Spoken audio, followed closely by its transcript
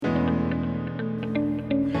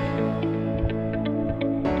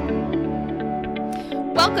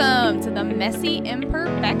Welcome to the Messy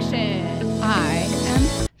Imperfection. I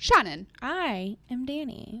am Shannon. I am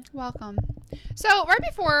Danny. Welcome. So right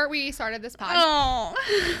before we started this pod,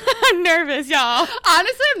 I'm nervous, y'all.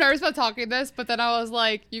 honestly, I'm nervous about talking this, but then I was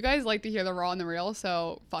like, you guys like to hear the raw and the real,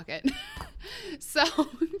 so fuck it. So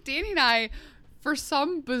Danny and I, for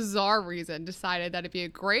some bizarre reason, decided that it'd be a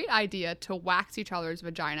great idea to wax each other's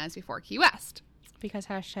vaginas before Key West. Because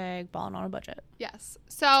hashtag balling on a budget. Yes.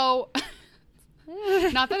 So...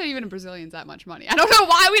 Not that even a Brazilian's that much money. I don't know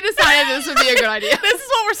why we decided this would be a good idea. This is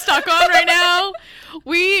what we're stuck on right now.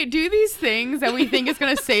 We do these things that we think is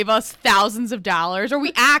going to save us thousands of dollars, or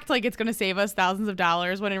we act like it's going to save us thousands of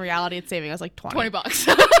dollars when in reality it's saving us like 20 bucks.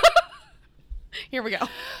 Here we go.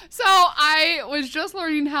 So I was just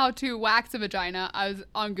learning how to wax a vagina. I was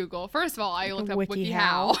on Google. First of all, I looked up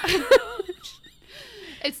WikiHow.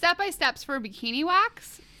 It's step-by-steps for bikini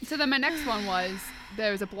wax. So then my next one was,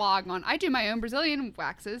 there was a blog on, I do my own Brazilian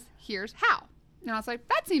waxes. Here's how. And I was like,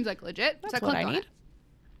 that seems like legit. That's so I clicked what I on need. it.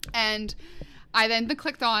 And I then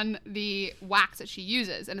clicked on the wax that she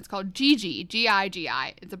uses. And it's called Gigi,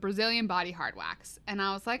 G-I-G-I. It's a Brazilian body hard wax. And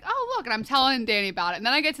I was like, oh, look. And I'm telling Danny about it. And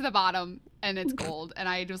then I get to the bottom and it's gold. And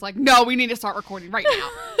I was like, no, we need to start recording right now.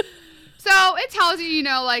 So it tells you, you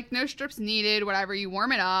know, like no strips needed, whatever. You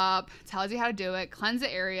warm it up. It tells you how to do it. Cleanse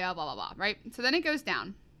the area, blah, blah, blah, right? So then it goes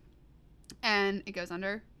down. And it goes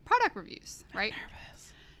under product reviews, right?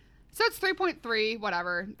 Nervous. So it's 3.3,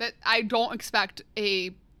 whatever. That I don't expect a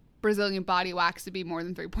Brazilian body wax to be more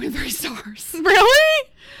than 3.3 stars. Really?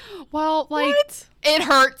 Well, like, What? it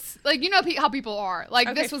hurts. Like, you know how people are. Like,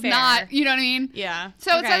 Okay, this was fair. not, you know what I mean? Yeah.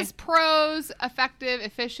 So Okay. it says pros, effective,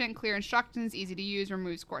 efficient, clear instructions, easy to use,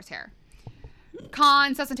 removes coarse hair.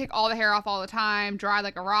 Cons, doesn't take all the hair off all the time, dry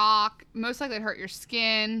like a rock, most likely to hurt your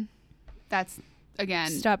skin. That's...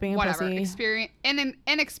 Again, Stop being a whatever. pussy. Experience and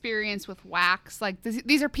inexperience with wax. Like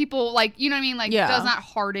these are people, like, you know what I mean? Like, Yeah. does not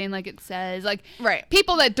harden like it says. Like, Right.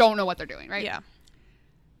 people that don't know what they're doing, right? Yeah.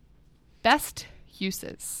 Best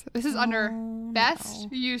uses. This is under Oh,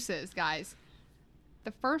 best no. uses, guys.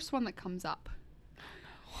 The first one that comes up.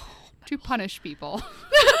 To punish people.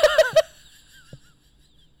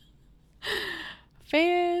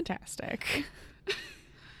 Fantastic.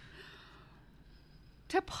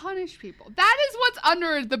 To punish people. That is what's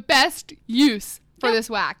under the best use for Yep. this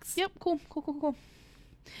wax. Yep. Cool.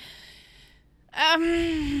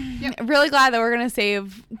 Yep. Really glad that we're gonna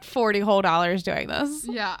save $40 whole doing this.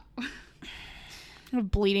 Yeah.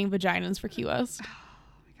 Bleeding vaginas for Key West.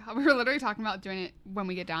 God, we were literally talking about doing it when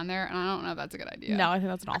we get down there, and I don't know if that's a good idea. No, I think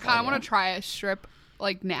that's an I awful kind of idea. want to try a strip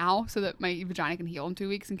like now so that my vagina can heal in 2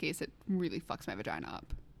 weeks in case it really fucks my vagina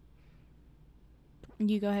up.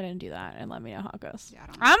 You go ahead and do that and let me know how it goes. Yeah, I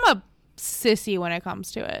don't know. I'm a sissy when it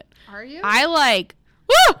comes to it. Are you? I like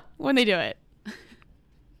woo when they do it.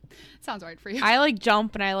 Sounds right for you. I like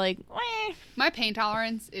jump and I like. Wah. My pain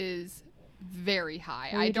tolerance is very high.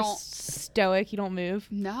 Are I you don't. just stoic. You don't move.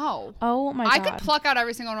 No. Oh my god. I could pluck out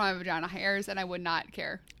every single one of my vagina hairs and I would not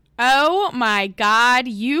care. Oh my god.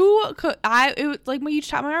 You could. It was like when you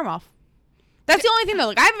chop my arm off. That's the only thing though.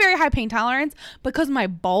 Like I have a very high pain tolerance because my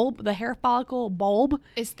bulb, the hair follicle bulb,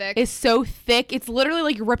 It's thick. is so thick. It's literally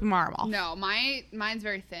like you're ripping my arm off. No, mine's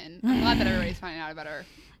very thin. I'm glad that everybody's finding out about her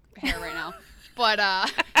hair right now. But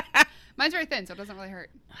mine's very thin, so it doesn't really hurt.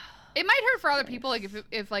 It might hurt for other people, like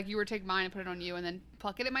if like you were to take mine and put it on you and then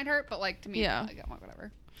pluck it might hurt. But like to me, Yeah. like,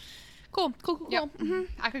 whatever. Cool. Yep.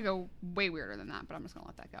 I could go way weirder than that, but I'm just gonna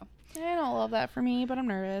let that go. I don't love that for me, but I'm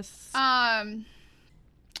nervous.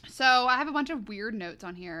 So I have a bunch of weird notes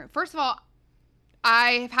on here. First of all,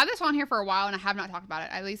 I've had this on here for a while and I have not talked about it.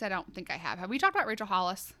 At least I don't think I have. Have we talked about Rachel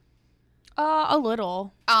Hollis? A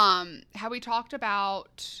little. Have we talked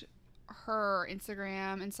about her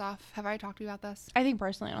Instagram and stuff? Have I talked to you about this? I think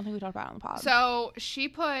personally, I don't think we talked about it on the pod. So she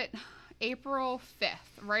put April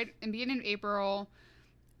 5th, right in beginning of April,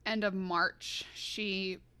 end of March,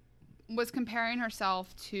 she was comparing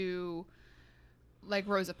herself to like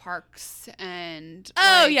Rosa Parks and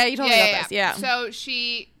Oh, like, yeah, you told me about this, yeah. So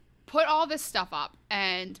she put all this stuff up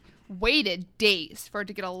and waited days for it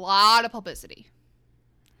to get a lot of publicity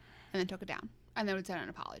and then took it down and then would send an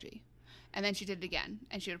apology. And then she did it again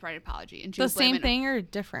and she would write an apology. And she the would blame same thing or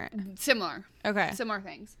different? Similar. Okay. Similar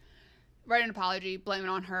things. Write an apology, blame it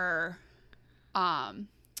on her, her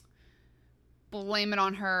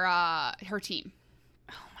team.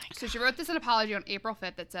 Oh my god. So she wrote this an apology on April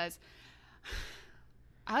 5th that says,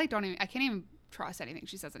 I can't even trust anything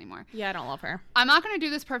she says anymore. Yeah, I don't love her. I'm not going to do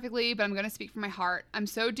this perfectly, but I'm going to speak from my heart. I'm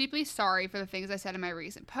so deeply sorry for the things I said in my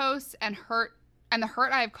recent posts and the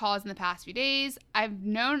hurt I have caused in the past few days. I've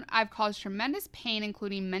known I've caused tremendous pain,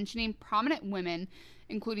 including mentioning prominent women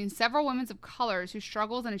including several women of colors whose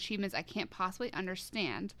struggles and achievements I can't possibly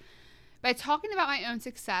understand. By talking about my own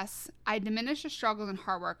success, I diminish the struggles and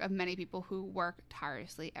hard work of many people who work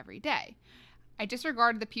tirelessly every day. I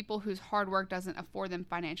disregard the people whose hard work doesn't afford them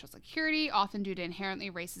financial security, often due to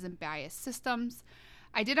inherently racist and biased systems.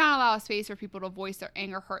 I did not allow a space for people to voice their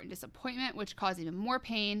anger, hurt, and disappointment, which caused even more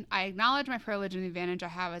pain. I acknowledge my privilege and the advantage I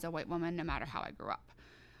have as a white woman, no matter how I grew up.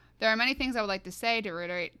 There are many things I would like to say to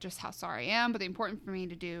reiterate just how sorry I am, but the important for me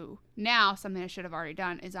to do now, something I should have already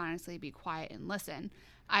done, is honestly be quiet and listen.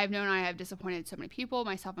 I have known I have disappointed so many people,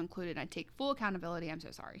 myself included. I take full accountability. I'm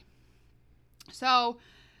so sorry. So,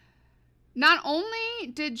 not only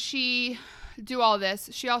did she do all this,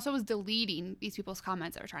 she also was deleting these people's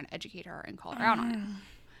comments that were trying to educate her and call her out on it.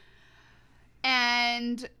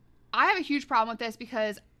 And I have a huge problem with this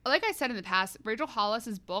because, like I said in the past, Rachel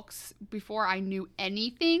Hollis's books, before I knew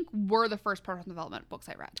anything, were the first personal development books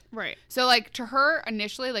I read. Right. So, like, to her,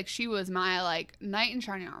 initially, like, she was my, like, knight in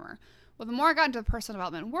shining armor. Well, the more I got into the personal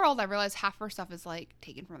development world, I realized half her stuff is, like,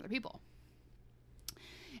 taken from other people.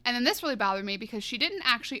 And then this really bothered me because she didn't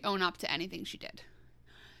actually own up to anything she did.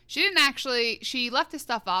 She left this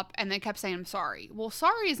stuff up and then kept saying, I'm sorry. Well,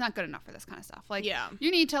 sorry is not good enough for this kind of stuff. Like, Yeah.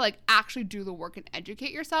 you need to, like, actually do the work and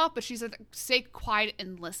educate yourself. But she said, stay quiet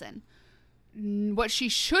and listen. What she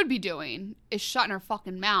should be doing is shutting her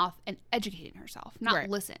fucking mouth and educating herself, not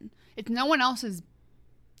listen. It's no one else's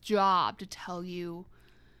job to tell you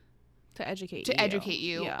To educate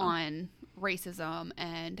you on racism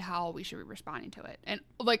and how we should be responding to it. And,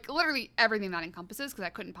 like, literally everything that encompasses, because I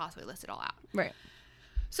couldn't possibly list it all out. Right.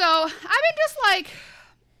 So I've been just, like,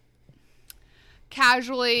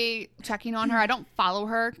 casually checking on her. I don't follow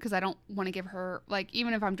her because I don't want to give her, like,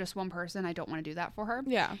 even if I'm just one person, I don't want to do that for her.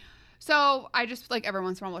 Yeah. So I just, like, every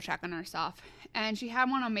once in a while will check on her stuff. And she had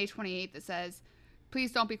one on May 28th that says,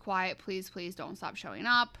 please don't be quiet. Please, please don't stop showing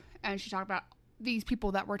up. And she talked about these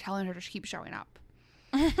people that were telling her to keep showing up.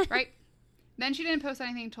 Right? Then she didn't post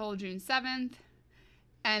anything until June 7th.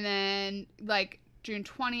 And then, like, June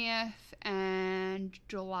 20th and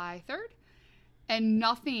July 3rd. And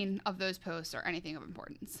nothing of those posts are anything of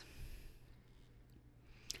importance.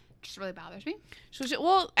 Just really bothers me.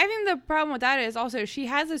 Well, I think the problem with that is also she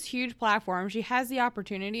has this huge platform. She has the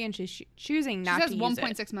opportunity, and she's choosing not to use it. She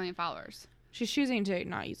has 1.6 million followers. She's choosing to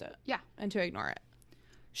not use it. Yeah. And to ignore it.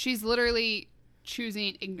 She's literally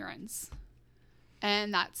choosing ignorance.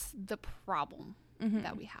 And that's the problem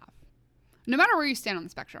that we have. No matter where you stand on the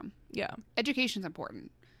spectrum. Yeah. Education's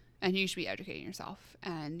important. And you should be educating yourself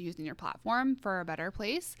and using your platform for a better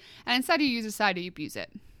place. And instead you abuse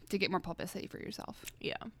it to get more publicity for yourself.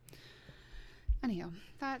 Yeah. Anyhow,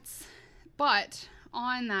 but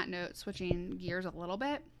on that note, switching gears a little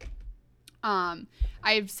bit,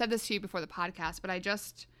 I've said this to you before the podcast, but I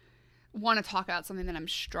just want to talk about something that I'm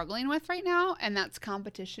struggling with right now, and that's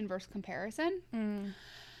competition versus comparison.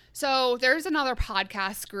 So there's another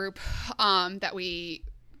podcast group that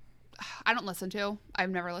I don't listen to. I've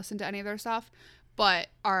never listened to any of their stuff, but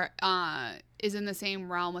is in the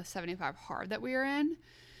same realm with 75 Hard that we are in.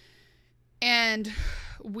 And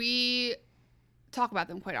we talk about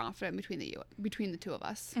them quite often between the two of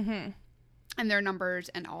us and their numbers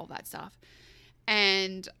and all of that stuff.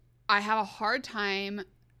 And I have a hard time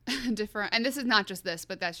and this is not just this,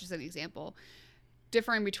 but that's just an example,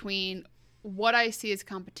 differing between what I see as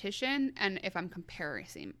competition and if I'm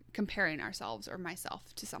comparing ourselves or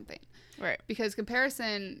myself to something. Right. Because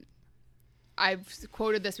comparison, I've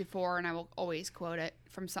quoted this before and I will always quote it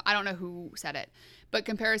from I don't know who said it, but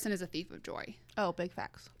comparison is a thief of joy. Oh, big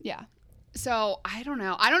facts. Yeah. So I don't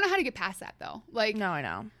know. I don't know how to get past that though. Like, no, I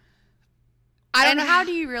know. I don't know. How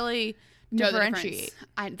do you really differentiate?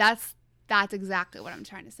 That's exactly what I'm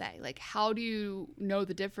trying to say. Like, how do you know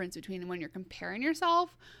the difference between when you're comparing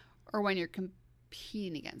yourself or when you're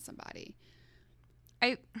competing against somebody?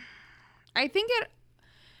 I think it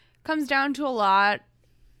comes down to a lot,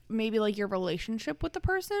 maybe like your relationship with the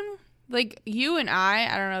person. Like you and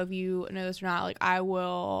I don't know if you know this or not, like I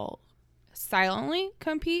will silently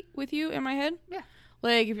compete with you in my head. Yeah.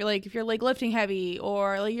 Like if you're lifting heavy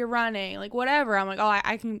or like you're running, like whatever, I'm like, oh,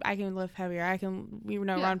 I can lift heavier, I can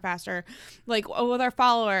run faster, like with our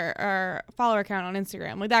follower count on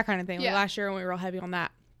Instagram, like that kind of thing. Like last year when we were real heavy on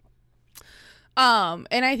that.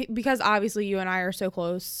 And I think because obviously you and I are so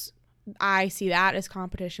close, I see that as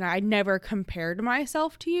competition. I never compared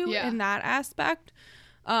myself to you in that aspect.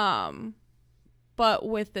 But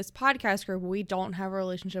with this podcast group, we don't have a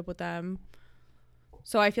relationship with them,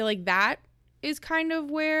 so I feel like that is kind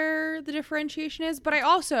of where the differentiation is. But I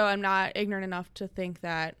also am not ignorant enough to think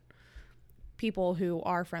that people who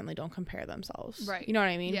are friendly don't compare themselves. Right. You know what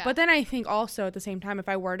I mean? Yeah. But then I think also at the same time, if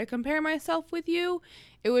I were to compare myself with you,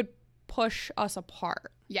 it would push us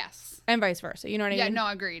apart. Yes. And vice versa. You know what I Yeah, mean? no,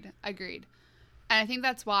 agreed. And I think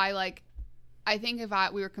that's why, like, I think if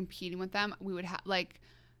we were competing with them, we would have, like,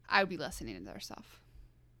 I would be listening to their stuff.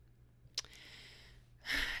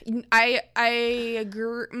 I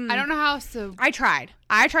agree. I don't know how else to. I tried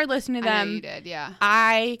listening to I know them. you did, yeah.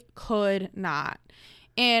 I could not.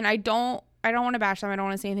 And I don't want to bash them. I don't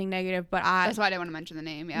want to say anything negative, but That's why I didn't want to mention the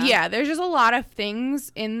name, yeah. Yeah, there's just a lot of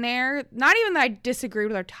things in there. Not even that I disagreed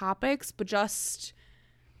with our topics, but just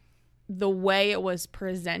the way it was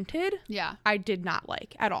presented. Yeah. I did not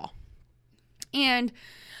like at all. And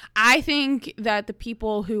I think that the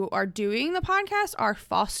people who are doing the podcast are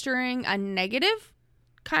fostering a negative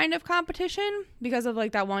kind of competition because of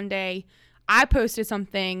like that one day I posted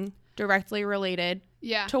something directly related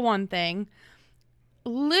Yeah. to one thing.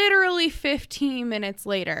 Literally 15 minutes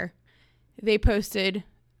later, they posted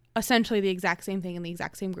essentially the exact same thing in the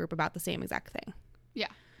exact same group about the same exact thing. Yeah.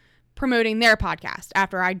 Promoting their podcast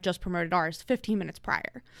after I just promoted ours 15 minutes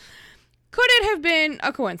prior. Could it have been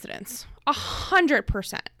a coincidence?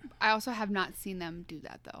 100%. I also have not seen them do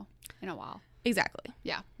that, though, in a while. Exactly.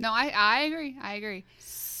 Yeah. No, I agree.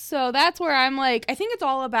 So that's where I'm like, I think it's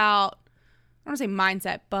all about, I don't want to say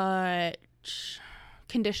mindset, but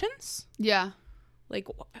conditions. Yeah. Like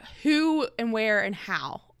who and where and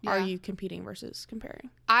how are Yeah. you competing versus comparing?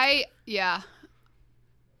 I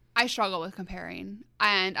struggle with comparing.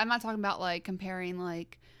 And I'm not talking about, like, comparing,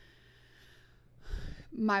 like,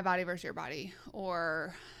 my body versus your body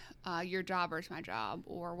or your job versus my job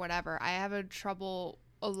or whatever. I have trouble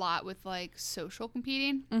a lot with, like, social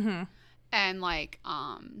competing and, like,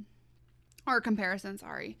 or comparison,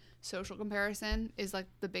 social comparison is, like,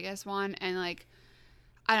 the biggest one. And, like,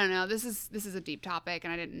 I don't know, this is a deep topic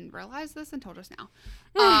and I didn't realize this until just now.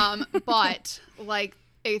 But, like,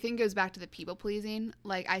 I think it goes back to the people pleasing.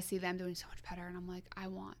 Like, I see them doing so much better and I'm like, I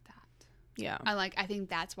want that. Yeah. I think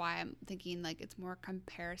that's why I'm thinking, like, it's more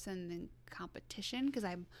comparison than competition because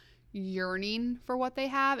I'm yearning for what they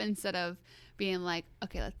have instead of being like,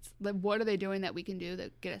 okay, what are they doing that we can do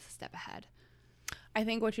that get us a step ahead? I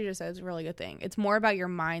think what you just said is a really good thing. It's more about your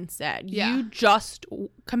mindset. Yeah. You just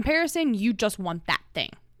want that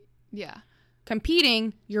thing. Yeah.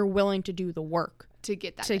 Competing, you're willing to do the work To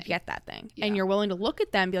get that to thing. get that thing. Yeah. And you're willing to look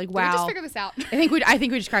at them and be like, Did wow. we just figure this out? I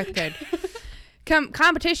think we just cracked the code.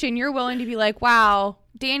 Competition, you're willing to be like, wow,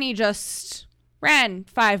 Danny just ran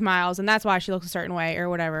 5 miles and that's why she looks a certain way or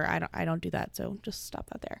whatever. I don't do that, so just stop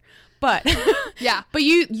that there. But Yeah. but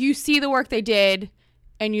you see the work they did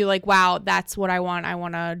and you're like, wow, that's what I want. I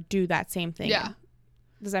want to do that same thing. Yeah.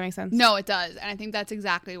 Does that make sense? No, it does. And I think that's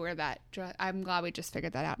exactly where I'm glad we just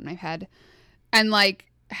figured that out in my head. And, like,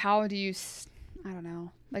 how do you, I don't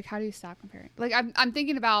know, like, how do you stop comparing? Like, I'm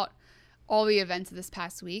thinking about all the events of this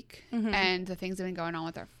past week and the things that have been going on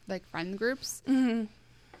with our, like, friend groups. Mm-hmm.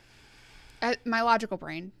 My logical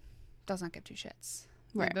brain does not give two shits.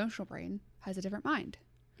 My Right. emotional brain has a different mind.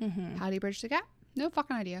 Mm-hmm. How do you bridge the gap? No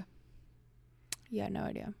fucking idea. Yeah, no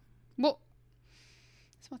idea. Well,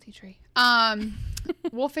 small tea tree.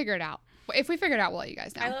 We'll figure it out. If we figure it out, we'll let you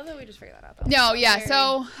guys know. I love that we just figured that out, though. No, yeah.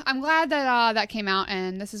 So I'm glad that that came out,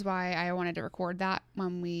 and this is why I wanted to record that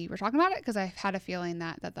when we were talking about it, because I had a feeling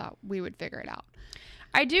that we would figure it out.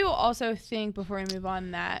 I do also think, before we move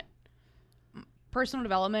on, that personal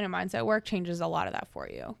development and mindset work changes a lot of that for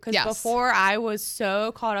you. Because Yes. before, I was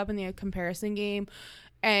so caught up in the comparison game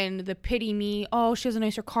and the pity me. Oh, she has a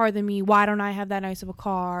nicer car than me. Why don't I have that nice of a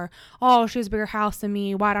car? Oh, she has a bigger house than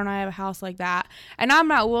me. Why don't I have a house like that? And I'm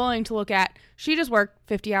not willing to look at, she just worked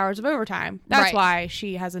 50 hours of overtime. That's Right. why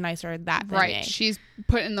she has a nicer that than Right. me. She's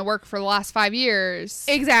put in the work for the last 5 years.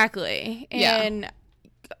 Exactly. Yeah. And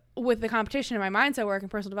with the competition in my mindset work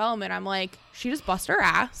and personal development, I'm like, she just bust her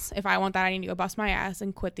ass. If I want that, I need to go bust my ass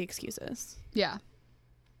and quit the excuses. Yeah.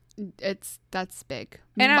 That's big.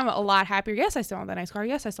 And I'm a lot happier. Yes, I still want that nice car.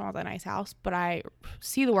 Yes, I still want that nice house. But I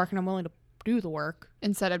see the work and I'm willing to do the work.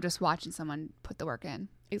 Instead of just watching someone put the work in.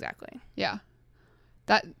 Exactly. Yeah.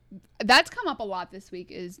 That's come up a lot this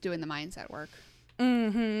week, is doing the mindset work.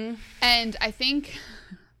 Mm-hmm. And I think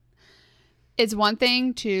it's one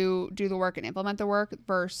thing to do the work and implement the work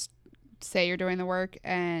versus say you're doing the work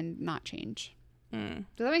and not change. Does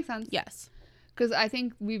that make sense? Yes. Because I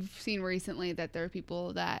think we've seen recently that there are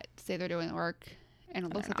people that say they're doing the work and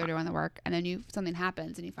it looks like they're doing the work, and then something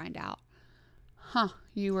happens and you find out,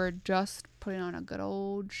 you were just putting on a good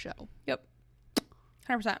old show. Yep.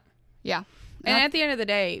 100%. Yeah. And at the end of the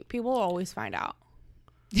day, people will always find out.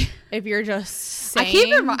 If you're just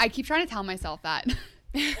saying. I keep trying to tell myself that.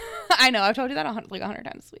 I know. I've told you that like 100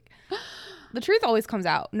 times this week. The truth always comes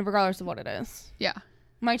out, regardless of what it is. Yeah.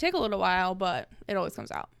 Might take a little while, but it always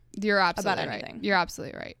comes out. You're absolutely About right. anything. You're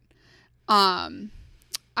absolutely right.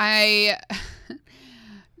 I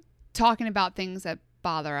talking about things that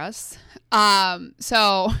bother us.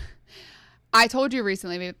 So I told you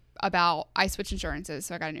recently about I switched insurances,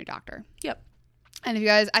 so I got a new doctor. Yep. And if you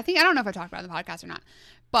guys, I don't know if I talked about it on the podcast or not,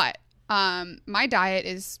 but my diet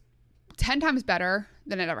is 10 times better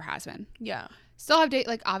than it ever has been. Yeah. Still have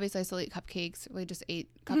like obviously I still eat cupcakes. We just ate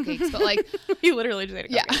cupcakes, but like You literally just ate a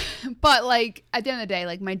cupcake. yeah. But like at the end of the day,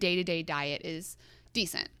 like my day-to-day diet is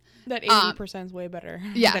decent. That 80% is way better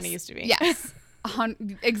than it used to be. Yes.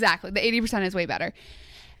 Exactly. The 80% is way better.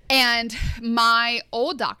 And my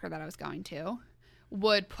old doctor that I was going to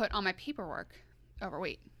would put on my paperwork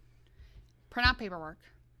overweight. Print out paperwork.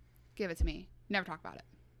 Give it to me. Never talk about it.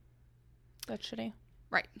 That's shitty.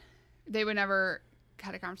 Right. They would never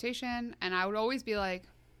had a conversation, and I would always be like,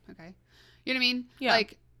 okay. You know what I mean? Yeah.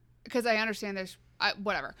 Like, because I understand there's,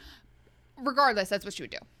 whatever. Regardless, that's what she would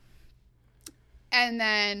do. And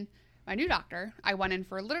then my new doctor, I went in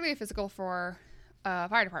for literally a physical for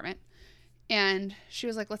fire department, and she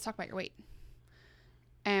was like, let's talk about your weight.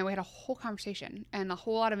 And we had a whole conversation, and a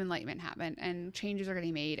whole lot of enlightenment happened, and changes are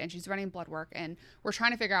getting made, and she's running blood work, and we're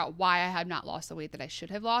trying to figure out why I have not lost the weight that I should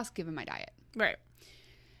have lost given my diet. Right.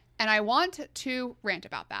 And I want to rant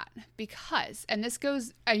about that because, and this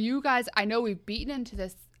goes, you guys, I know we've beaten into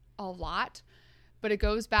this a lot, but it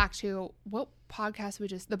goes back to what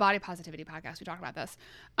podcast the body positivity podcast, we talked about this,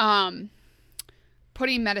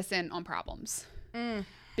 putting medicine on problems.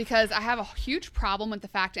 Because I have a huge problem with the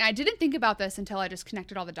fact, and I didn't think about this until I just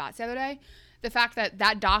connected all the dots the other day, the fact that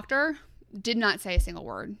that doctor did not say a single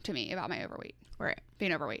word to me about my overweight. Right.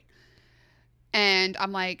 Being overweight. And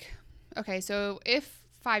I'm like, okay, so if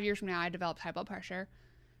 5 years from now I developed high blood pressure,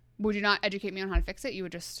 would you not educate me on how to fix it? You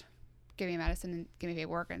would just give me medicine and give me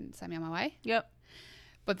paperwork and send me on my way? Yep.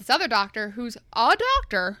 But this other doctor, who's a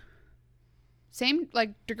doctor, same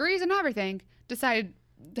like degrees and everything, decided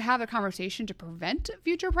to have a conversation to prevent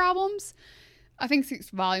future problems. I think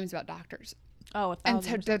speaks volumes about doctors. Oh, and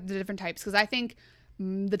the different types. Because I think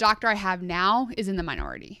the doctor I have now is in the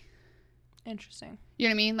minority. Interesting. You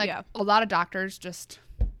know what I mean? Like Yeah. a lot of doctors just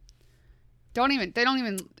don't even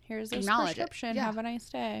Here's this acknowledge prescription. it. Yeah. Have a nice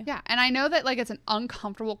day. Yeah. And I know that like it's an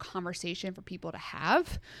uncomfortable conversation for people to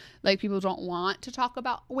have. Like people don't want to talk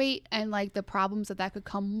about weight and like the problems that could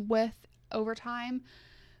come with over time.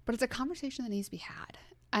 But it's a conversation that needs to be had.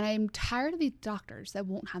 And I'm tired of these doctors that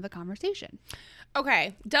won't have the conversation.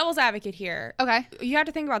 Okay. Devil's advocate here. Okay. You have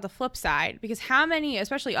to think about the flip side because how many,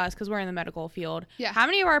 especially us, because we're in the medical field, Yeah. how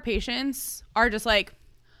many of our patients are just like,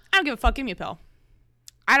 I don't give a fuck, give me a pill.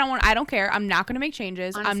 I don't care. I'm not going to make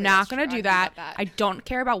changes. Honestly, I'm not that's going to true. do I that. think about that. I don't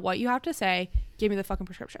care about what you have to say. Give me the fucking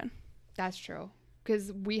prescription. That's true.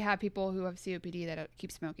 Because we have people who have COPD that keep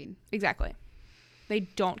smoking. Exactly. They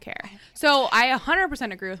don't care. So I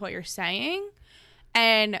 100% agree with what you're saying.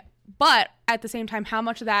 But at the same time, how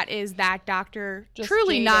much of that is that doctor Just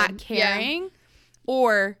truly jaded. not caring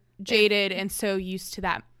or jaded and so used to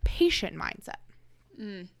that patient mindset?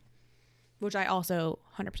 Which I also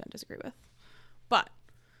 100% disagree with. But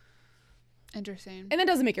Interesting. and that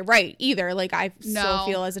doesn't make it right either. Like I still No.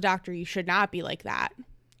 feel as a doctor you should not be like that.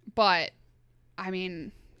 But, I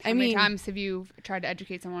mean, how many times have you tried to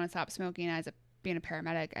educate someone to stop smoking as being a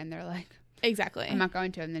paramedic and they're like, Exactly. I'm not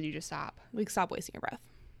going to, and then you just stop. Like stop wasting your breath.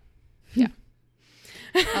 Yeah.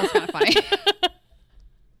 That was kind of funny.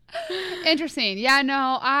 Interesting. Yeah,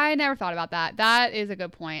 no, I never thought about that. That is a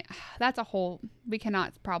good point. That's a whole, we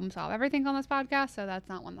cannot problem solve everything on this podcast, so that's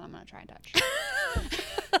not one that I'm going to try and touch.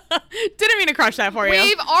 Didn't mean to crush that for you.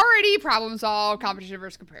 We've already problem solved competition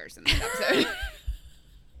versus comparison this episode.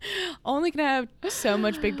 Only can have so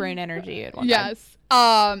much big brain energy at one time. Yes.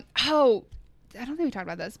 Oh, I don't think we talked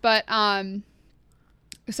about this, but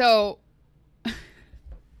so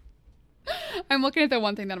I'm looking at the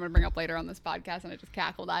one thing that I'm going to bring up later on this podcast, and I just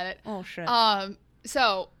cackled at it. Oh shit.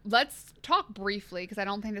 So let's talk briefly, because I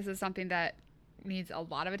don't think this is something that needs a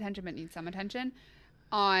lot of attention, but needs some attention.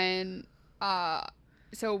 On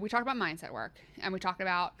so we talked about mindset work, and we talked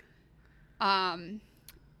about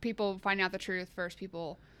people finding out the truth versus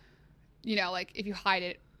people, you know, like if you hide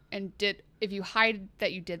it if you hide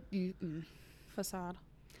that you did Facade.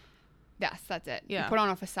 yes, that's it. Yeah. You put on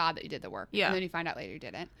a facade that you did the work, Yeah. and then you find out later you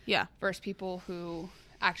didn't. Yeah. Versus people who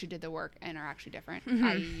actually did the work and are actually different, Mm-hmm.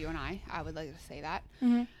 i.e. you and I would like to say that.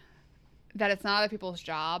 Mm-hmm. That it's not other people's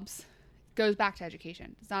jobs. Goes back to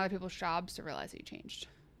education. It's not other people's jobs to realize that you changed.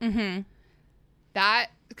 Mm-hmm.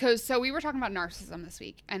 because so we were talking about narcissism this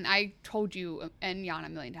week, and I told you and Yana a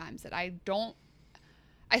million times that I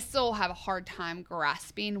still have a hard time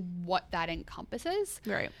grasping what that encompasses.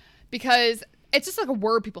 Right. Because it's just like a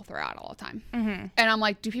word people throw out all the time. Mm-hmm. And I'm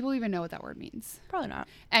like, do people even know what that word means? Probably not.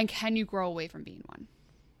 And can you grow away from being one?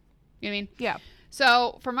 You know what I mean? Yeah.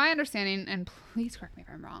 So from my understanding, and please correct me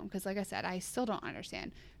if I'm wrong, because like I said, I still don't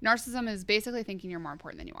understand. Narcissism is basically thinking you're more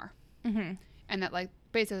important than you are. Mm-hmm. And that like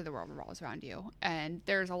basically the world revolves around you. And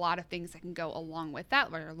there's a lot of things that can go along with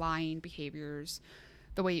that, where lying, behaviors,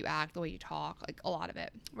 the way you act, the way you talk, like a lot of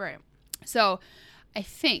it. Right. So I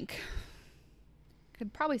think,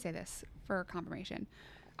 could probably say this for confirmation,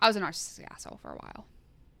 I was a narcissistic asshole for a while.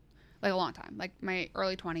 Like a long time. Like my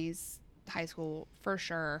early 20s, high school, for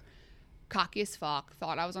sure. Cocky as fuck,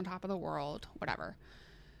 thought I was on top of the world, whatever.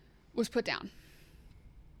 Was put down.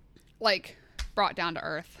 Like, brought down to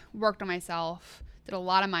earth. Worked on myself. Did a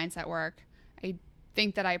lot of mindset work. I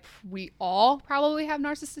think that we all probably have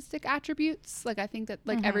narcissistic attributes. Like, I think that,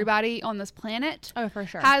 like, everybody on this planet Oh, for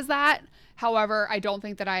sure. has that. However, I don't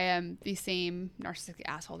think that I am the same narcissistic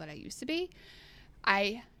asshole that I used to be.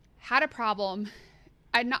 I had a problem.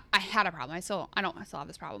 I had a problem. I still have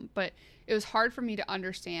this problem. But it was hard for me to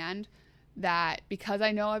understand that because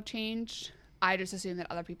I know I've changed, I just assumed that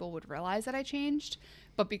other people would realize that I changed.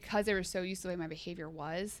 But because they were so used to the way my behavior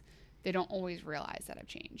was, they don't always realize that I've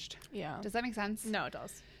changed. Yeah. Does that make sense? No, it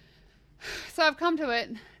does. So I've come to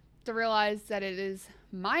it to realize that it is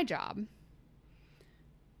my job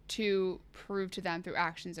to prove to them through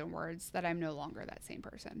actions and words that I'm no longer that same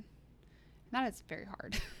person. And that is very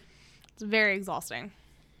hard. It's very exhausting.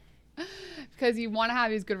 Because you want to have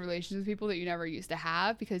these good relations with people that you never used to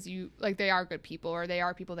have, because they are good people, or they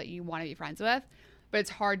are people that you want to be friends with. But it's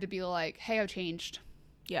hard to be like, hey, I've changed.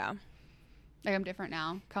 Yeah. Like, I'm different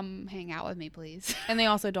now. Come hang out with me, please. And they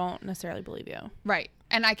also don't necessarily believe you. Right.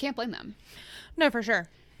 And I can't blame them. No, for sure.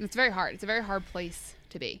 It's very hard. It's a very hard place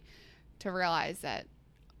to be, to realize that,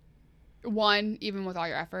 one, even with all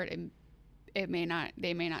your effort, they may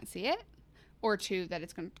not see it, or two, that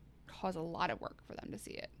it's going to cause a lot of work for them to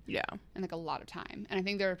see it. Yeah. And like a lot of time. And I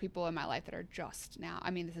think there are people in my life that are just now,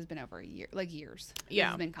 I mean, this has been over a year, like years. Yeah.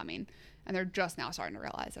 This has been coming. And they're just now starting to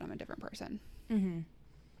realize that I'm a different person. Mm-hmm.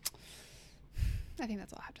 I think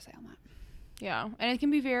that's all I have to say on that. Yeah. And it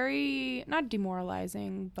can be very, not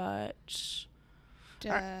demoralizing, but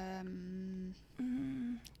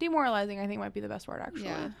demoralizing, I think, might be the best word, actually.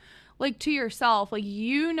 Yeah. Like, to yourself, like,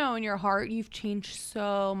 you know in your heart you've changed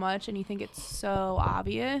so much and you think it's so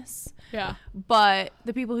obvious. Yeah. But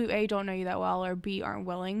the people who A, don't know you that well, or B, aren't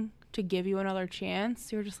willing to give you another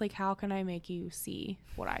chance, you're just like, how can I make you see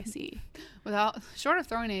what I see? Short of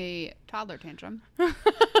throwing a toddler tantrum.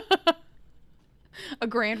 A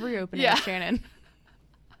grand reopening, Yeah. Shannon.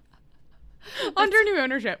 Under new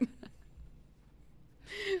ownership.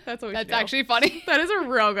 That's what we should do. Actually funny. That is a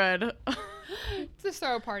real good. Just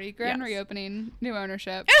throw a party. Grand Yes. reopening. New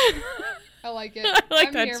ownership. I like it. I like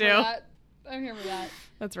I'm that here too. For that. I'm here for that.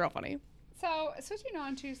 That's real funny. So, switching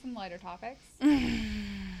on to some lighter topics.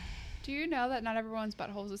 Do you know that not everyone's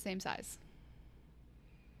butthole is the same size?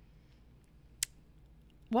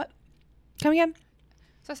 What? Come again?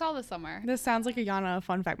 So I saw this somewhere. This sounds like a Yana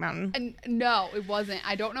fun fact mountain. And no, it wasn't.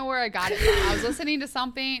 I don't know where I got it from. I was listening to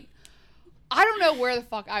something. I don't know where the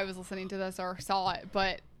fuck I was listening to this or saw it,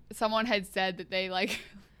 but someone had said that they like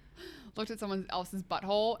looked at someone else's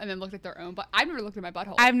butthole and then looked at their own butt. I've never looked at my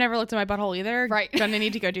butthole. I've never looked at my butthole either. Right. Gonna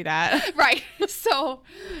need to go do that. Right. So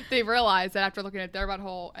they realized that after looking at their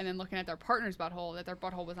butthole and then looking at their partner's butthole, that their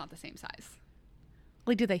butthole was not the same size.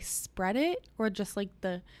 Like, do they spread it or just like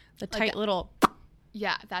the tight little?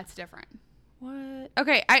 Yeah, that's different. What?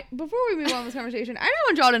 Okay, before we move on with this conversation, I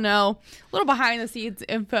want y'all to know a little behind the scenes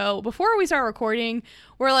info. Before we start recording,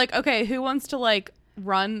 we're like, okay, who wants to like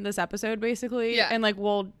run this episode basically? Yeah. And like,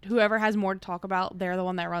 whoever has more to talk about, they're the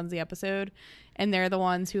one that runs the episode, and they're the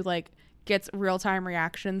ones who like gets real-time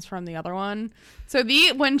reactions from the other one. So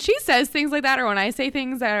when she says things like that, or when I say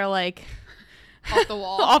things that are like Off the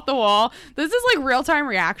wall. off the wall, this is like real-time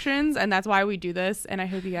reactions, and that's why we do this, and I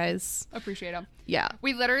hope you guys Appreciate them. yeah.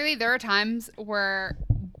 We literally, there are times where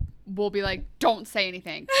we'll be like, don't say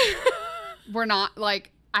anything. We're not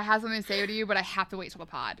like, I have something to say to you, but I have to wait till the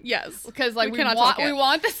pod. Yes. Because like we cannot talk it.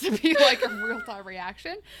 want this to be like a real time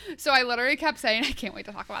reaction. So I literally kept saying, I can't wait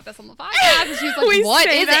to talk about this on the podcast. And she's like, We what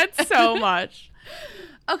say is that it? so much.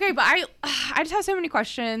 Okay, but I just have so many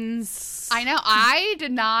questions. I know. I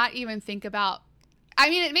did not even think about. I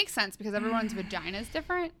mean, it makes sense because everyone's vagina is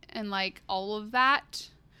different and like all of that.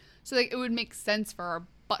 So like it would make sense for our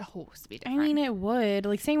buttholes to be I different. mean, it would.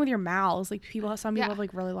 Like, same with your mouths. Like, some people Yeah. have,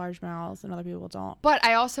 like, really large mouths and other people don't. But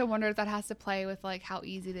I also wonder if that has to play with, like, how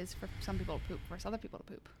easy it is for some people to poop versus other people to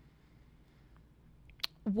poop.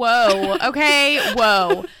 Whoa. Okay.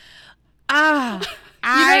 Whoa. Ah. You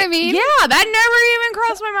know what I mean? Yeah, that never even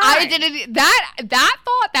crossed my mind. I didn't.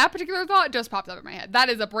 That particular thought just popped up in my head. That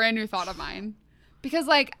is a brand new thought of mine. Because,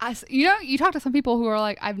 like, you talk to some people who are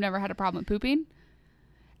like, I've never had a problem with pooping.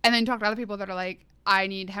 And then you talk to other people that are like, I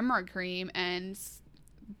need hemorrhoid cream and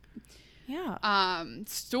Yeah.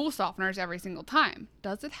 stool softeners every single time.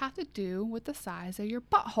 Does it have to do with the size of your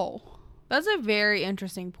butthole? That's a very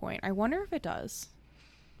interesting point. I wonder if it does.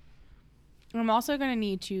 I'm also going to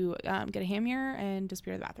need to get a hand mirror and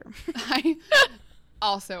disappear to the bathroom.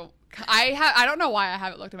 I don't know why I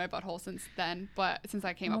haven't looked at my butthole since then, but since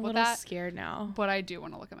I came I'm up a with little that. scared now. But I do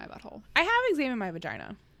want to look at my butthole. I have examined my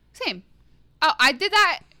vagina. Same. Oh, I did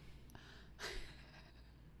that.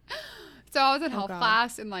 So I was in health God.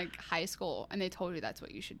 class in like high school, and they told you that's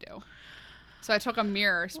what you should do. So I took a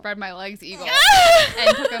mirror, spread my legs eagle,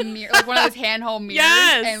 and took a mirror, like one of those handheld mirrors,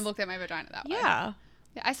 Yes. and looked at my vagina that way. Yeah.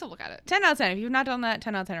 Yeah, I still look at it. 10 out of 10. If you've not done that,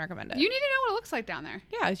 10 out of 10 recommend it. You need to know what it looks like down there.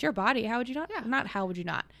 Yeah, it's your body. How would you not? Yeah. Not how would you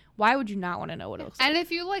not? Why would you not want to know what it looks like? And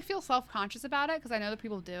if you like feel self-conscious about it, because I know that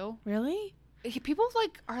people do. Really? People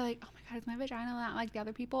like are like, oh my god, is my vagina not like the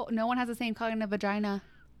other people? No one has the same kind of vagina.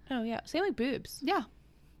 Oh, yeah. Same like boobs. Yeah.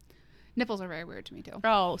 Nipples are very weird to me too.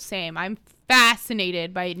 Oh, same. I'm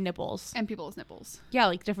fascinated by nipples. And people's nipples. Yeah,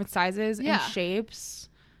 like different sizes Yeah. and shapes.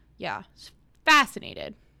 Yeah.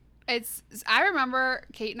 Fascinated. I remember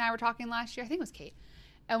Kate and I were talking last year. I think it was Kate.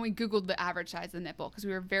 And we Googled the average size of the nipple because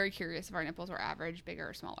we were very curious if our nipples were average, bigger,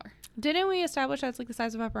 or smaller. Didn't we establish that's like the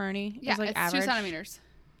size of pepperoni? Yeah, like it's average? 2 centimeters.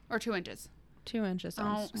 Or 2 inches. 2 inches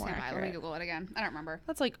sounds more stand by. Let me accurate. Google it again. I don't remember.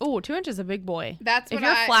 That's like, 2 inches is a big boy. That's if what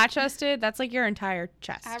you're I... flat chested, that's like your entire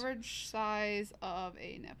chest. Average size of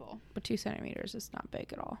a nipple. But 2 centimeters is not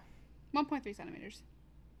big at all. 1.3 centimeters.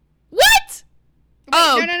 What? Wait,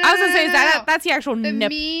 I was no, gonna say no, that that's the actual The nipple.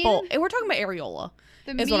 mean- We're talking about areola.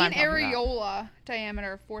 The is mean what I'm talking about. areola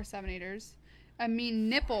diameter of 4 centimeters. A mean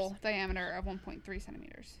nipple diameter of 1.3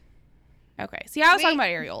 centimeters. Okay. See, I was talking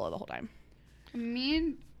Wait. about areola the whole time. A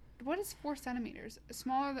mean... What is 4 centimeters? A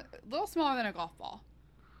little smaller than a golf ball.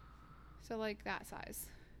 So, like, that size.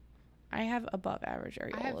 I have above average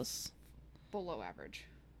areolas. Below average.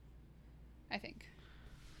 I think.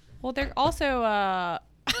 Well, they're also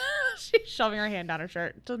she's shoving her hand down her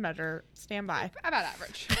shirt to measure. Stand by. About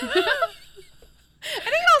average. I think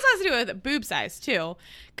it also has to do with boob size too,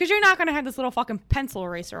 because you're not gonna have this little fucking pencil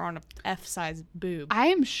eraser on a F-size boob. I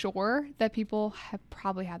am sure that people have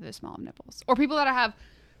probably had those small nipples. Or people that have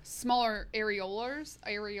smaller areolas,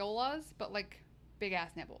 but, like,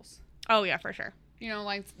 big-ass nipples. Oh yeah, for sure. You know,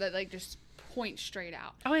 like, that, like, just point straight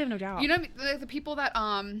out. Oh, I have no doubt. You know, like the people that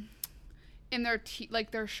in their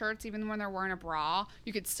like their shirts, even when they're wearing a bra,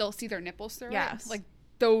 you could still see their nipples through Yes. it. Like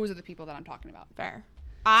those are the people that I'm talking about. Fair.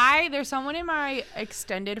 There's someone in my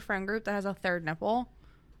extended friend group that has a third nipple,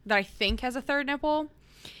 that I think has a third nipple,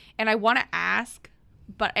 and I want to ask,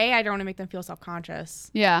 but A, I don't want to make them feel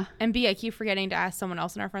self-conscious, Yeah. and B, I keep forgetting to ask someone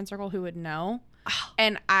else in our friend circle who would know,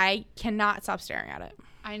 and I cannot stop staring at it.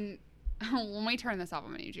 Let me turn this off.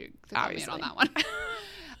 I'm gonna need you to come in Obviously. on that one.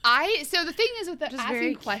 So the thing is with the Just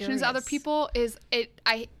very asking questions to other curious. people is it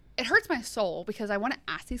hurts my soul because I want to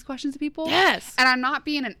ask these questions to people. Yes. And I'm not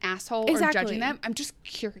being an asshole or Exactly. judging them. I'm just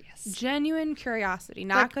curious. Genuine curiosity,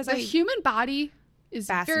 not Like, because the human body is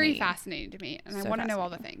very Fascinating. fascinating to me, and I So want to know all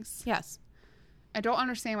the fascinating. things. Yes. I don't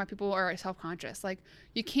understand why people are self-conscious. Like,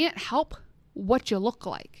 you can't help what you look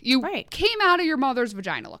like. You Right. came out of your mother's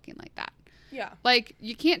vagina looking like that. Yeah. Like,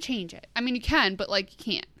 you can't change it. I mean, you can, but, like, you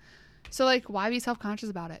can't. So, like, why be self-conscious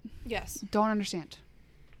about it? Yes. Don't understand.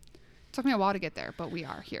 It took me a while to get there, but we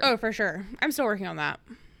are here. Oh, for sure. I'm still working on that.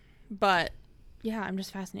 But yeah, I'm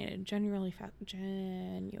just fascinated. Genuinely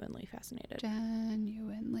fascinated.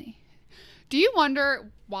 Genuinely. Do you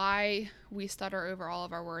wonder why we stutter over all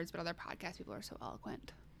of our words, but other podcast people are so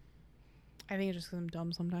eloquent? I think it's just because I'm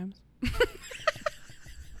dumb sometimes.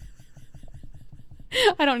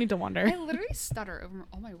 I don't need to wonder. I literally stutter over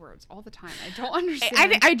all my words all the time. I don't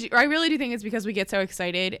understand. I really do think it's because we get so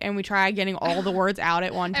excited and we try getting all the words out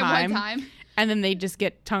at one At time. one time. And then they just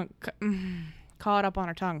get caught up on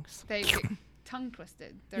our tongues. They get tongue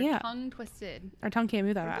twisted. They're Yeah. tongue twisted. Our tongue can't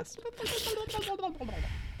move that fast.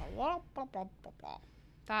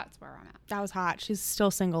 That's where I'm at. That was hot. She's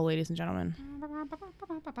still single, ladies and gentlemen.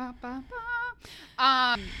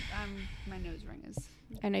 My nose ring is.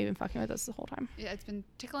 I know you've been fucking with us the whole time. Yeah, it's been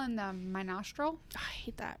tickling my nostril. I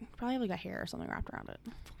hate that. Probably have like a hair or something wrapped around it.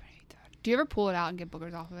 I hate that. Do you ever pull it out and get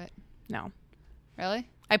boogers off of it? No. Really?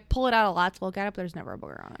 I pull it out a lot to look at it, but there's never a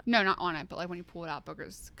booger on it. No, not on it, but like when you pull it out,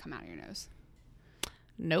 boogers come out of your nose.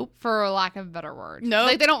 Nope. For lack of a better word. Nope.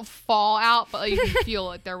 Like they don't fall out, but like, you can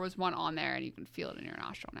feel it. There was one on there and you can feel it in your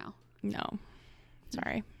nostril now. No.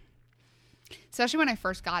 Sorry. Especially when I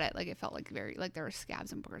first got it, like it felt like very like there were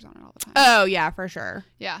scabs and boogers on it all the time. Oh, yeah, for sure.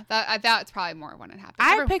 Yeah, that's probably more when it happened.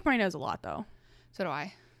 I pick my nose a lot, though. So do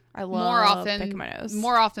I. I love picking my nose.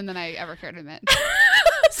 More often than I ever care to admit.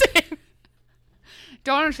 Same.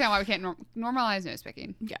 Don't understand why we can't normalize nose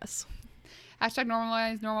picking. Yes. Hashtag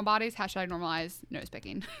normalize normal bodies. Hashtag normalize nose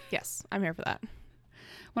picking. Yes, I'm here for that.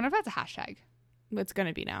 Wonder if that's a hashtag. It's going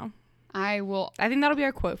to be now. I think that'll be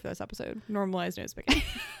our quote for this episode. Normalize nose picking.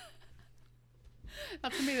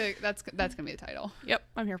 That's gonna be the title. Yep,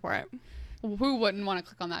 I'm here for it. Who wouldn't want to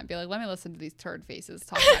click on that and be like, let me listen to these turd faces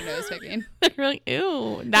talk about nose picking? They're like,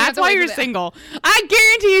 ew. That's why you're single. I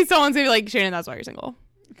guarantee you someone's gonna be like, Shannon, that's why you're single.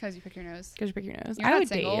 Because you pick your nose. Because you pick your nose. You're I not would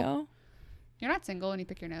single. date you. You're not single and you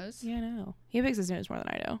pick your nose. Yeah, I know. He picks his nose more than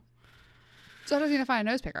I do. So how does he need to find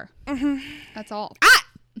a nose picker? Mm-hmm. That's all.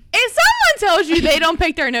 If someone tells you they don't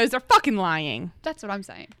pick their nose, they're fucking lying. That's what I'm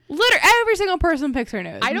saying. Literally, every single person picks their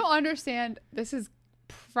nose. I don't understand. This is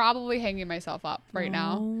probably hanging myself up right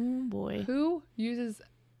now. Oh, boy. Who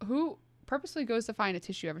purposely goes to find a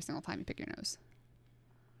tissue every single time you pick your nose?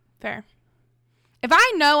 Fair. If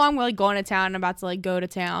I know I'm like going to town and about to like go to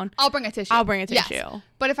town, I'll bring a tissue. I'll bring a tissue. Yes.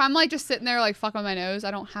 But if I'm like just sitting there like fucking my nose,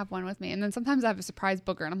 I don't have one with me. And then sometimes I have a surprise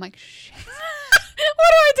booger and I'm like, shit. What do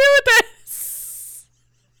I do with this?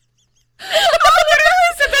 I'll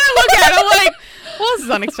literally sit there and look at it. I'm like, well, this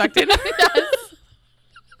is unexpected. Yes.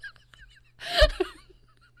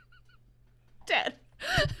 Dead.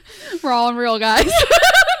 We're all unreal, guys.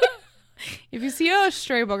 If you see a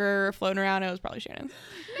stray booger floating around, it was probably Shannon's.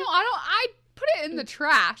 No, I put it in the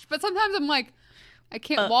trash. But sometimes I'm like, I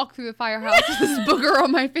can't walk through the firehouse with this booger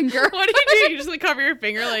on my finger. What do you do? You just like cover your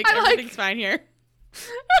finger like everything's fine here.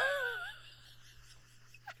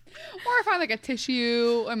 Or I find like a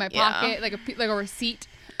tissue in my pocket, like a receipt.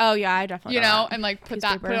 Oh yeah, I definitely and like put it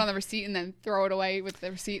on the receipt and then throw it away with the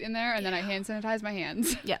receipt in there, and then I hand sanitize my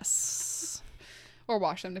hands. Yes. Or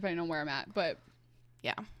wash them depending on where I'm at. But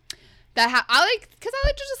yeah, I like to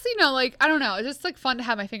just like I don't know, it's just like fun to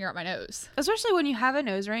have my finger up my nose. Especially when you have a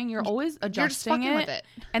nose ring, you're always adjusting you're just fucking with it.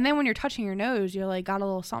 And then when you're touching your nose, you're like got a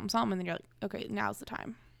little something, and then you're like, okay, now's the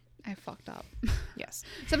time. I fucked up. Yes.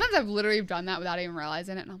 Sometimes I've literally done that without even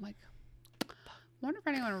realizing it, and I'm like, I wonder if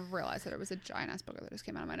anyone realized that it was a giant ass booger that just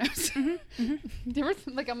came out of my nose. Mm-hmm. Mm-hmm. You ever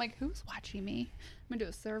I'm like, who's watching me? I'm gonna do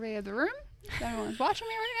a survey of the room. Everyone's watching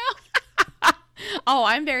me right now. Oh,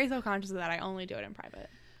 I'm very self-conscious of that. I only do it in private.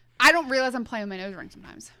 I don't realize I'm playing with my nose ring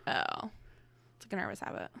sometimes. Oh, it's like a nervous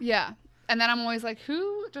habit. Yeah. And then I'm always like,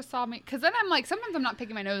 who just saw me? Because then I'm like, sometimes I'm not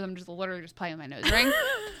picking my nose. I'm just literally just playing with my nose ring.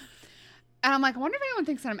 And I'm like, I wonder if anyone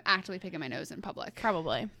thinks that I'm actually picking my nose in public.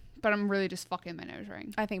 Probably. But I'm really just fucking my nose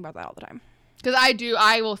ring. I think about that all the time. Because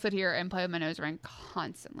I will sit here and play with my nose ring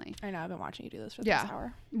constantly. I know. I've been watching you do this for this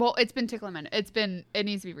hour. Well, it's been tickling my nose. It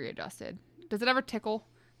needs to be readjusted. Does it ever tickle?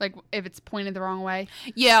 Like if it's pointed the wrong way?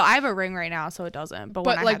 Yeah, I have a ring right now, so it doesn't. But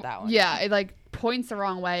when I had that one. Yeah, it like points the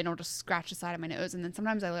wrong way and it'll just scratch the side of my nose. And then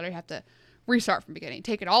sometimes I literally have to restart from the beginning,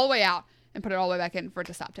 take it all the way out and put it all the way back in for it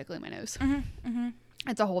to stop tickling my nose. Mm-hmm, mm-hmm.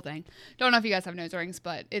 It's a whole thing. Don't know if you guys have nose rings,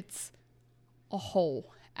 but it's a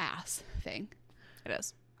whole ass thing. It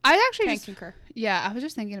is. I actually Can't concur. Yeah, I was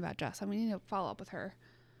just thinking about Jess. We need to follow up with her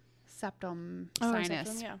septum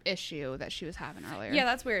sinus issue that she was having earlier. Yeah,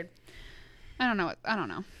 that's weird. I don't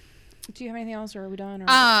know. Do you have anything else, or are we done? Or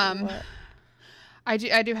what? I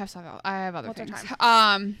do have stuff else. I have other things.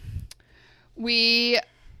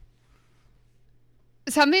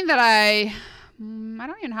 Something that I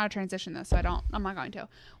don't even know how to transition this, so I'm not going to.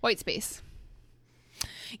 White space.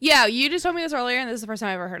 Yeah, you just told me this earlier, and this is the first time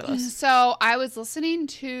I've ever heard of this. So I was listening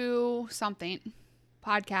to something,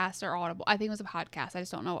 podcast or Audible. I think it was a podcast. I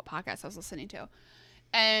just don't know what podcast I was listening to.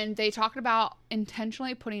 And they talked about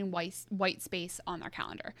intentionally putting white space on their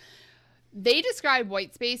calendar. They describe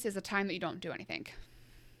white space as a time that you don't do anything.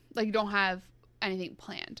 Like you don't have anything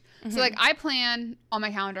planned. Mm-hmm. So like I plan on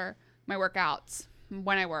my calendar, my workouts,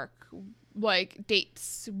 when I work, like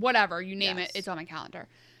dates, whatever, you name it, it's on my calendar.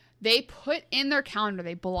 They put in their calendar,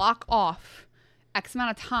 they block off X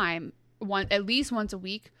amount of time, at least once a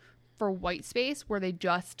week, for white space where they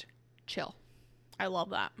just chill. I love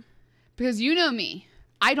that. Because you know me,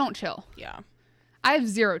 I don't chill. Yeah. I have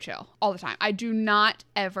zero chill all the time. I do not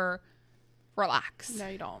ever relax. No,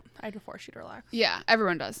 you don't. I'd force you to relax. Yeah,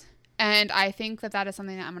 everyone does. And I think that is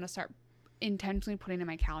something that I'm going to start intentionally putting in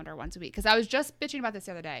my calendar once a week. Because I was just bitching about this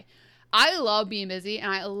the other day. I love being busy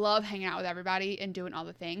and I love hanging out with everybody and doing all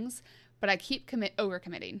the things, but I keep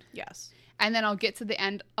overcommitting. Yes. And then I'll get to the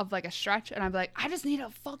end of like a stretch and I'm like, I just need a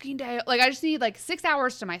fucking day. Like I just need like 6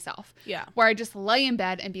 hours to myself. Yeah. Where I just lay in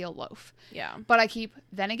bed and be a loaf. Yeah. But I keep,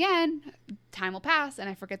 then again, time will pass and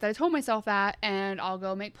I forget that I told myself that and I'll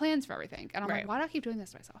go make plans for everything. And I'm like, why do I keep doing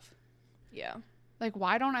this to myself? Yeah. Like,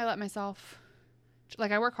 why don't I let myself,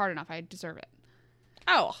 like I work hard enough. I deserve it.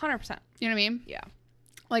 Oh, 100%. You know what I mean? Yeah.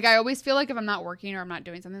 Like I always feel like if I'm not working or I'm not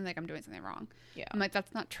doing something, like I'm doing something wrong. Yeah. I'm like,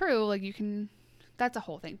 that's not true. Like you can, that's a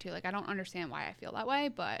whole thing too. Like I don't understand why I feel that way,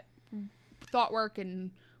 but thought work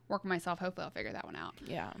and work with myself, hopefully I'll figure that one out.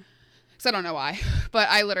 Yeah. Because I don't know why, but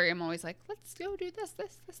I literally am always like, let's go do this,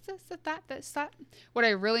 that. What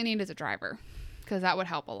I really need is a driver because that would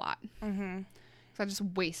help a lot. Mm-hmm. Because I just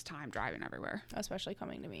waste time driving everywhere. Especially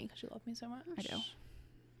coming to me because you love me so much. I do.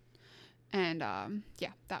 And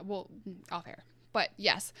yeah, that will, off air. But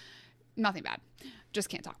yes, nothing bad. Just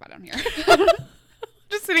can't talk about it on here.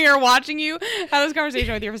 Just sitting here watching you have this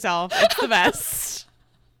conversation with yourself. It's the best.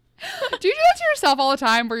 Do you do that to yourself all the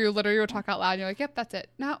time where you literally will talk out loud and you're like, yep, that's it.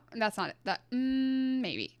 No, that's not it. That,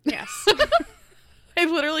 maybe. Yes. I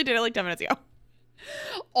literally did it like 10 minutes ago.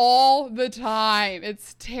 All the time.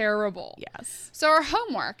 It's terrible. Yes. So our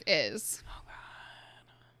homework is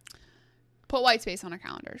put white space on our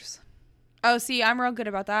calendars. Oh, see, I'm real good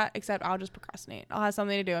about that, except I'll just procrastinate. I'll have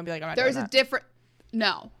something to do and be like, I'm not There's doing a that. different,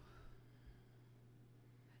 no.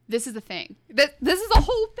 This is the thing. This is the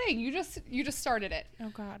whole thing. You just started it. Oh,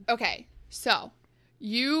 God. Okay, so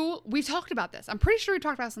we talked about this. I'm pretty sure we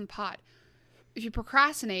talked about this in the pod. If you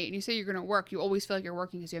procrastinate and you say you're going to work, you always feel like you're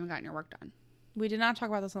working because you haven't gotten your work done. We did not talk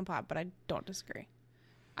about this on the pod, but I don't disagree.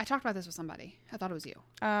 I talked about this with somebody. I thought it was you.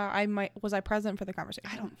 Was I present for the conversation?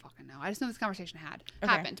 I don't fucking know. I just know this conversation Okay.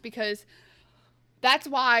 happened because that's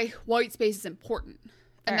why white space is important.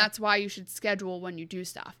 And Fair. that's why you should schedule when you do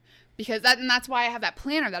stuff. Because that's why I have that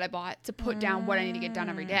planner that I bought to put down what I need to get done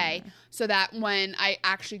every day so that when I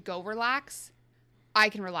actually go relax, I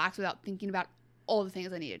can relax without thinking about all the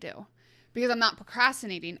things I need to do. Because I'm not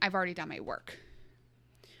procrastinating. I've already done my work.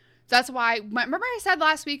 So that's why, remember I said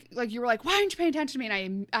last week, like you were like, why aren't you paying attention to me?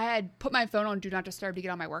 And I had put my phone on Do Not Disturb to get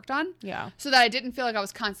all my work done. Yeah. So that I didn't feel like I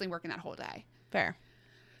was constantly working that whole day. Fair.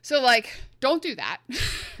 So like, don't do that.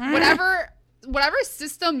 Whatever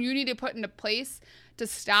system you need to put into place to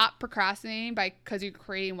stop procrastinating because you're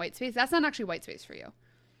creating white space, that's not actually white space for you.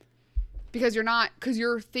 Because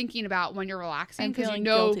you're thinking about when you're relaxing. I'm because feeling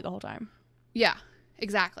guilty the whole time. Yeah,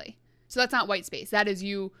 exactly. So that's not white space. That is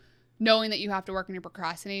you knowing that you have to work and you're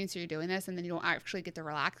procrastinating, so you're doing this, and then you don't actually get to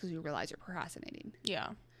relax because you realize you're procrastinating. Yeah.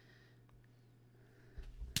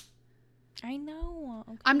 I know.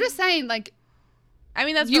 Okay. I'm just saying, like, I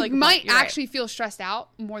mean, that's you really good might point. You're actually feel stressed out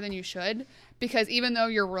more than you should because even though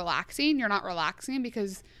you're relaxing, you're not relaxing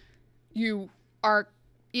because you are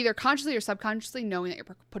either consciously or subconsciously knowing that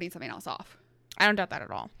you're putting something else off. I don't doubt that at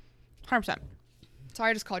all. 100%. Sorry,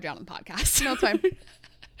 I just called you out on the podcast. No, it's fine.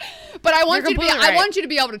 But I want Right. I want you to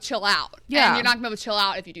be able to chill out. Yeah. And you're not gonna be able to chill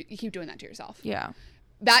out if you keep doing that to yourself. Yeah.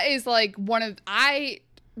 That is like I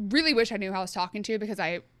really wish I knew who I was talking to because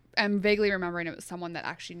I am vaguely remembering it was someone that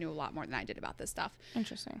actually knew a lot more than I did about this stuff.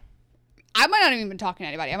 Interesting. I might not have even been talking to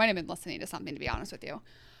anybody. I might have been listening to something, to be honest with you.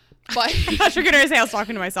 But I thought you were going to say I was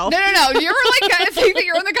talking to myself. No. You were like kind of think that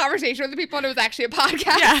you're in the conversation with the people and it was actually a podcast.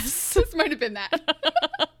 Yes. This might have been that.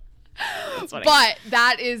 That's funny. But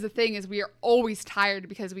that is the thing is we are always tired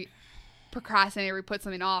because we procrastinate or we put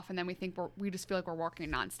something off and then we think we just feel like we're working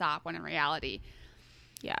nonstop when in reality.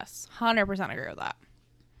 Yes. 100% agree with that.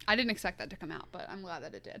 I didn't expect that to come out, but I'm glad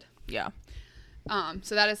that it did. Yeah.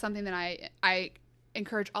 So that is something that I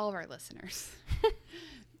encourage all of our listeners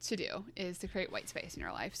to do is to create white space in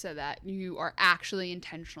your life so that you are actually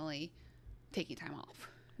intentionally taking time off.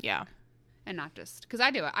 Yeah. And not just because I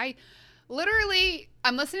do it.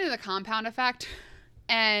 I'm listening to The Compound Effect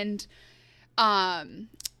and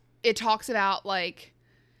it talks about like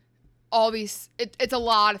all these it's a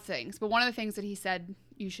lot of things, but one of the things that he said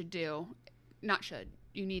you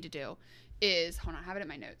need to do is, hold on, I have it in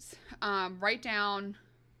my notes. Write down,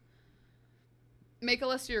 make a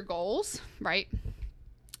list of your goals, right?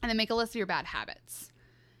 And then make a list of your bad habits.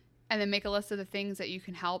 And then make a list of the things that you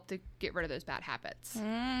can help to get rid of those bad habits.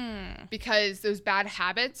 Because those bad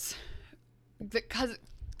habits, because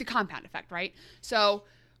the compound effect, right? So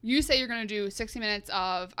you say you're going to do 60 minutes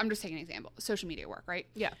of, I'm just taking an example, social media work, right?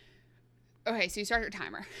 Yeah. Okay, so you start your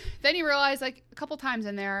timer. Then you realize like a couple times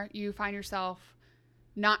in there, you find yourself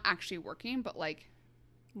not actually working, but like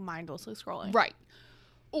Mindlessly scrolling. right.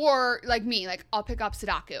 Or like me, like I'll pick up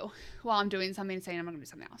Sudoku while I'm doing something and saying I'm going to do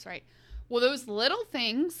something else, right? Well, those little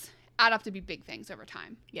things add up to be big things over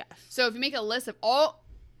time. Yes. So if you make a list of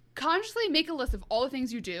consciously make a list of all the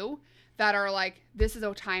things you do that are like, this is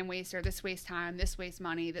a time waster, this wastes time, this wastes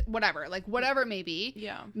money, whatever it may be.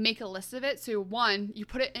 Yeah. Make a list of it. So one, you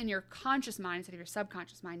put it in your conscious mind instead of your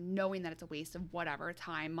subconscious mind, knowing that it's a waste of whatever,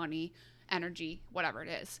 time, money, energy, whatever it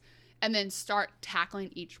is. And then start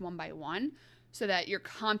tackling each one by one so that you're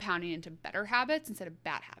compounding into better habits instead of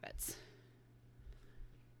bad habits.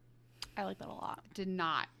 I like that a lot. Did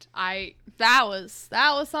not. That was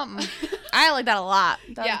something. I like that a lot.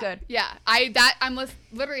 That was good. Yeah. I'm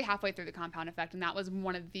literally halfway through the Compound Effect, and that was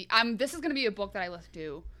one of the. This is going to be a book that I listen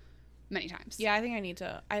to many times. Yeah, I think I need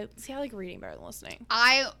to. I like reading better than listening.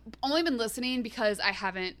 I only been listening because I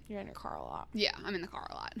haven't. You're in your car a lot. Yeah, I'm in the car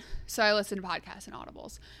a lot, so I listen to podcasts and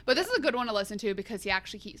audibles. But this is a good one to listen to because he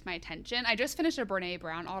actually keeps my attention. I just finished a Brene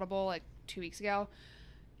Brown audible like 2 weeks ago.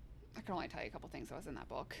 I can only tell you a couple things that was in that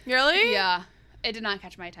book. Really? Yeah. It did not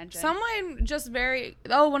catch my attention. Someone just one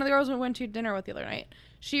of the girls we went to dinner with the other night,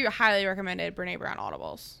 she highly recommended Brene Brown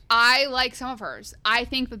audibles. I like some of hers. I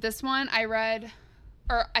think that this one I read,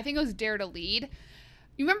 or I think it was Dare to Lead.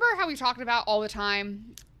 You remember how we talked about all the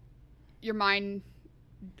time, your mind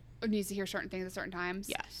needs to hear certain things at certain times?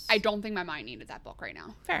 Yes. I don't think my mind needed that book right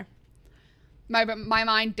now. Fair. My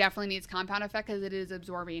mind definitely needs Compound Effect because it is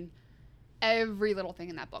absorbing every little thing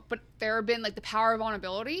in that book. But there have been, like, The Power of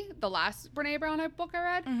Vulnerability, the last Brene Brown book I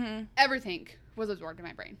read, everything was absorbed in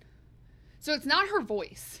my brain. So it's not her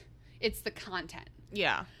voice, it's the content.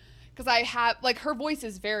 Yeah. Because I have, like, her voice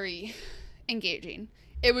is very engaging.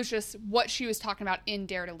 It was just what she was talking about in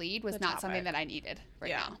Dare to Lead was not something that I needed right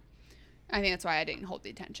now. I think that's why I didn't hold the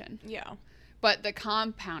attention. Yeah. But The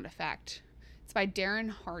Compound Effect, it's by Darren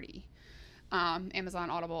Hardy. Amazon,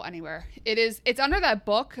 Audible, anywhere. It's under that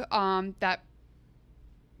book, that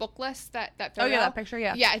book list, that photo. Oh yeah, that picture,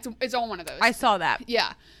 yeah. Yeah, it's on one of those. I saw that.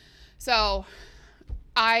 Yeah. So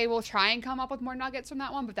I will try and come up with more nuggets from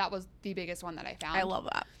that one, but that was the biggest one that I found. I love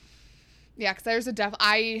that. Yeah, because there's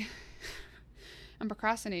I'm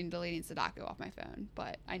procrastinating deleting Sudoku off my phone,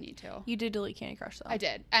 but I need to. You did delete Candy Crush though. I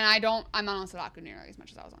did. And I'm not on Sudoku nearly as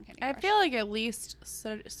much as I was on Candy Crush. I feel like at least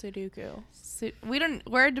Sudoku.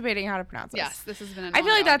 We're debating how to pronounce this. Yes, this has been I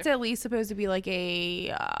feel like that's at least supposed to be like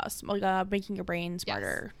a making your brain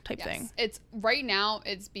smarter type thing. It's right now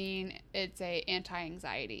it's a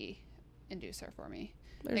anti-anxiety inducer for me.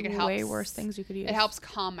 There's I think it way helps, worse things you could use. It helps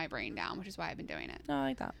calm my brain down, which is why I've been doing it. No, I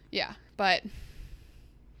like that. Yeah, but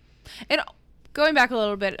and going back a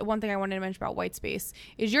little bit, one thing I wanted to mention about white space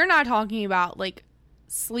is you're not talking about like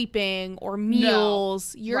sleeping or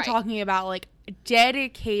meals. No. You're Right. talking about like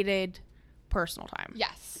dedicated personal time.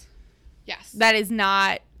 yes. That is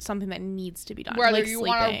not something that needs to be done. Whether like you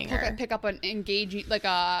want sleeping to pick up an engaging, like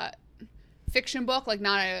a fiction book, like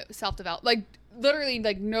not a self-develop, like literally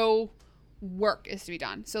like no work is to be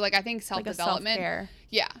done. So like I think self-development. Like a self-care.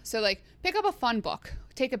 Yeah. So like pick up a fun book,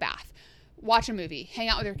 take a bath, watch a movie, hang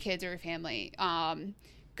out with your kids or your family,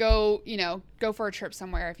 go for a trip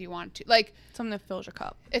somewhere if you want to. Like Something that fills your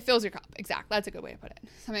cup. it fills your cup. Exactly. That's a good way to put it.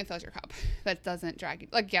 Something that fills your cup that doesn't drag you.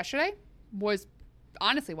 Like yesterday was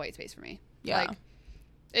honestly white space for me. Yeah. Like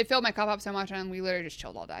it filled my cup up so much and we literally just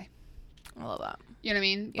chilled all day. I love that. You know what I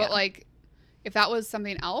mean? Yeah. But like if that was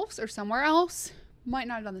something else or somewhere else, might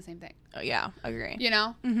not have done the same thing. Oh, yeah, agree. You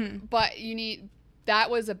know? Mm-hmm. But that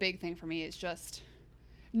was a big thing for me is just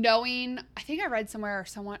knowing, I think I read somewhere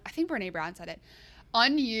or I think Brene Brown said it,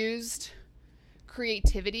 unused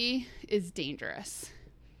creativity is dangerous.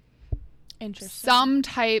 Interesting.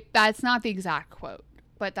 That's not the exact quote,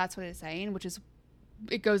 but that's what it's saying, which is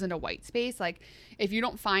it goes into white space. Like if you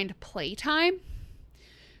don't find playtime,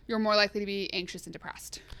 you're more likely to be anxious and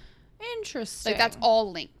depressed. Interesting. Like that's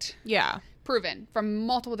all linked. Yeah. Proven from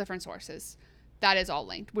multiple different sources. That is all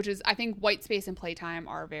linked, which is, I think white space and playtime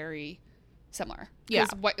are very similar. Yeah.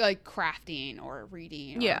 Like crafting or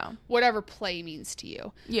reading or Yeah. whatever play means to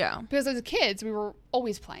you. Yeah. Because as kids, we were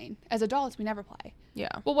always playing. As adults, we never play. Yeah.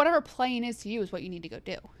 But whatever playing is to you is what you need to go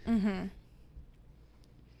do. Mm-hmm.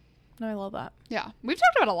 No, I love that. Yeah. We've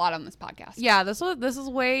talked about a lot on this podcast. Yeah, this is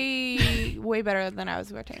way way better than I was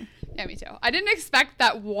expecting. Yeah, me too. I didn't expect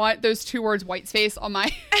those two words white space on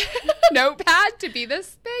my notepad to be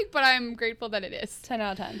this big, but I'm grateful that it is. 10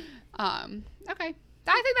 out of 10. Okay.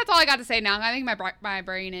 I think that's all I got to say now. I think my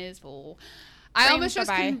brain is full. I almost just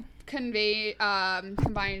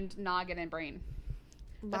combined noggin and brain.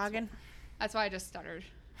 Noggin. That's why I just stuttered.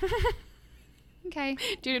 Okay.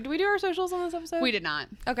 Dude, did we do our socials on this episode? We did not.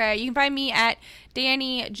 Okay, you can find me at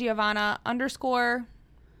Danny Giovanna _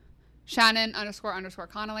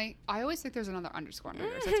 Shannon__Connolly. I always think there's another underscore under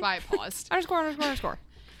yours. That's why I paused. ____.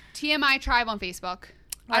 TMI Tribe on Facebook.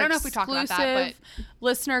 I don't know if we talked about that, but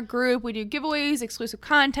listener group. We do giveaways, exclusive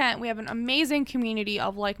content. We have an amazing community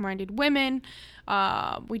of like-minded women.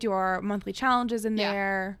 We do our monthly challenges in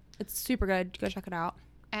there. It's super good. Go check it out.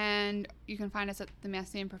 And you can find us at The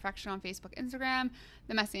Messy Imperfection on Facebook, Instagram,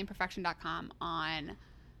 themessyimperfection.com on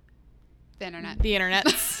the internet. The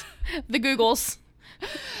internets. The Googles.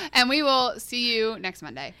 And we will see you next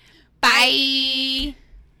Monday. Bye.